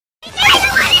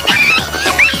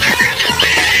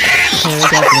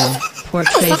Devlin,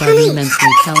 portrayed by the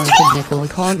immensely talented Nicola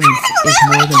Coughlan, is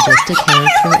more than just a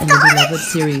character in the beloved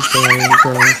series Derry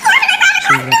Girls.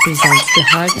 She represents the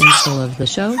heart and soul of the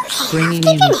show, bringing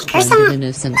a unique blend of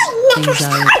innocence,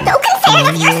 anxiety, and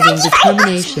unyielding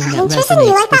determination that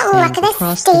resonates with fans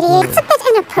across the globe.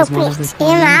 As one of the three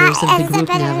members of the group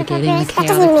navigating the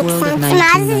chaotic world of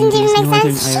 1990s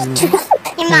Northern Ireland,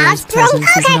 Clare's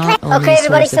presence is not only a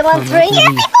source of comic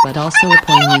relief, but also a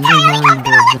poignant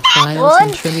reminder of the trials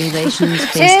and tribulations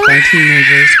faced by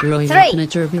teenagers growing up in a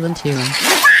turbulent era.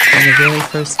 In the very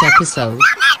first episode,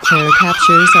 Clare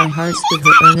captures our hearts with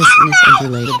her earnestness and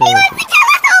relatability.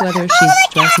 Whether she's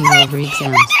stressing over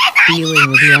exams,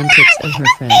 dealing with the antics of her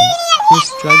friends, or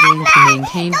struggling to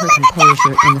maintain her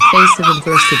composure in the face of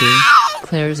adversity,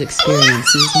 Clare's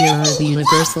experiences mirror the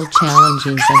universal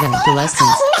challenges of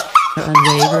adolescence. Her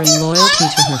unwavering loyalty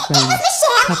to her friends,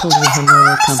 coupled with her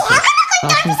moral compass,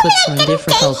 often puts her in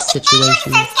difficult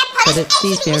situations, but it's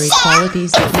these very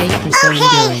qualities that make her so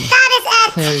enduring.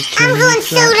 Clare's journey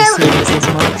throughout the series is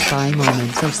marked by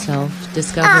moments of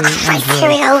self-discovery and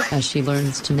growth, as she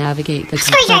learns to navigate the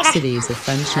complexities of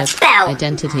friendship,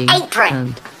 identity,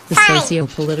 and the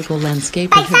socio-political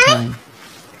landscape of her time.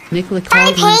 Nicola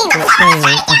Coughlan's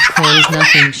portrayal of Clare is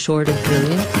nothing short of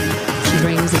brilliant. She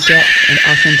brings a depth and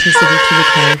authenticity to the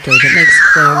character that makes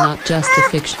Clare not just a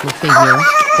fictional figure,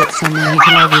 but someone you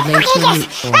can all relate to and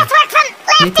root for.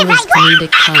 Nicola's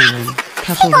comedic timing,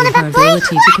 coupled with her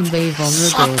ability to convey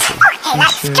vulnerability,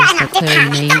 ensures that Clare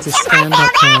remains a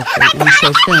stand-up character in a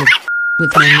show filled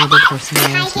with memorable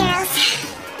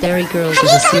personalities. Derry Girls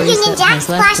is a series that has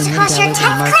left an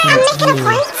indelible mark on its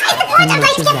viewers, and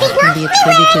much of that can be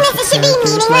attributed to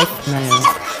characters like Clare.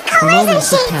 The moments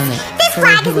of panic, her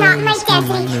hilarious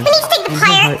one-liners, and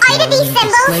her heart-warming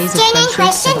displays of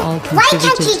friendship have all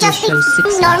contributed to the show's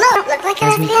success.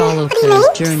 As we follow Clare's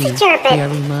journey, we are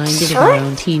reminded of our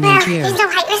own teenage years,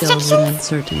 filled with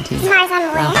uncertainty,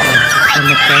 laughter, and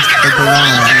the quest for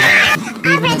belonging.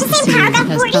 Even as the series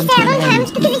has come to an end,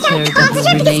 Clare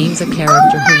Devlin remains a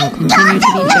character who will continue to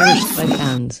be cherished by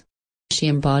fans. She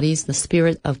embodies the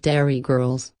spirit of Derry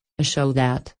Girls, a show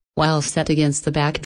that, while set against the backdrop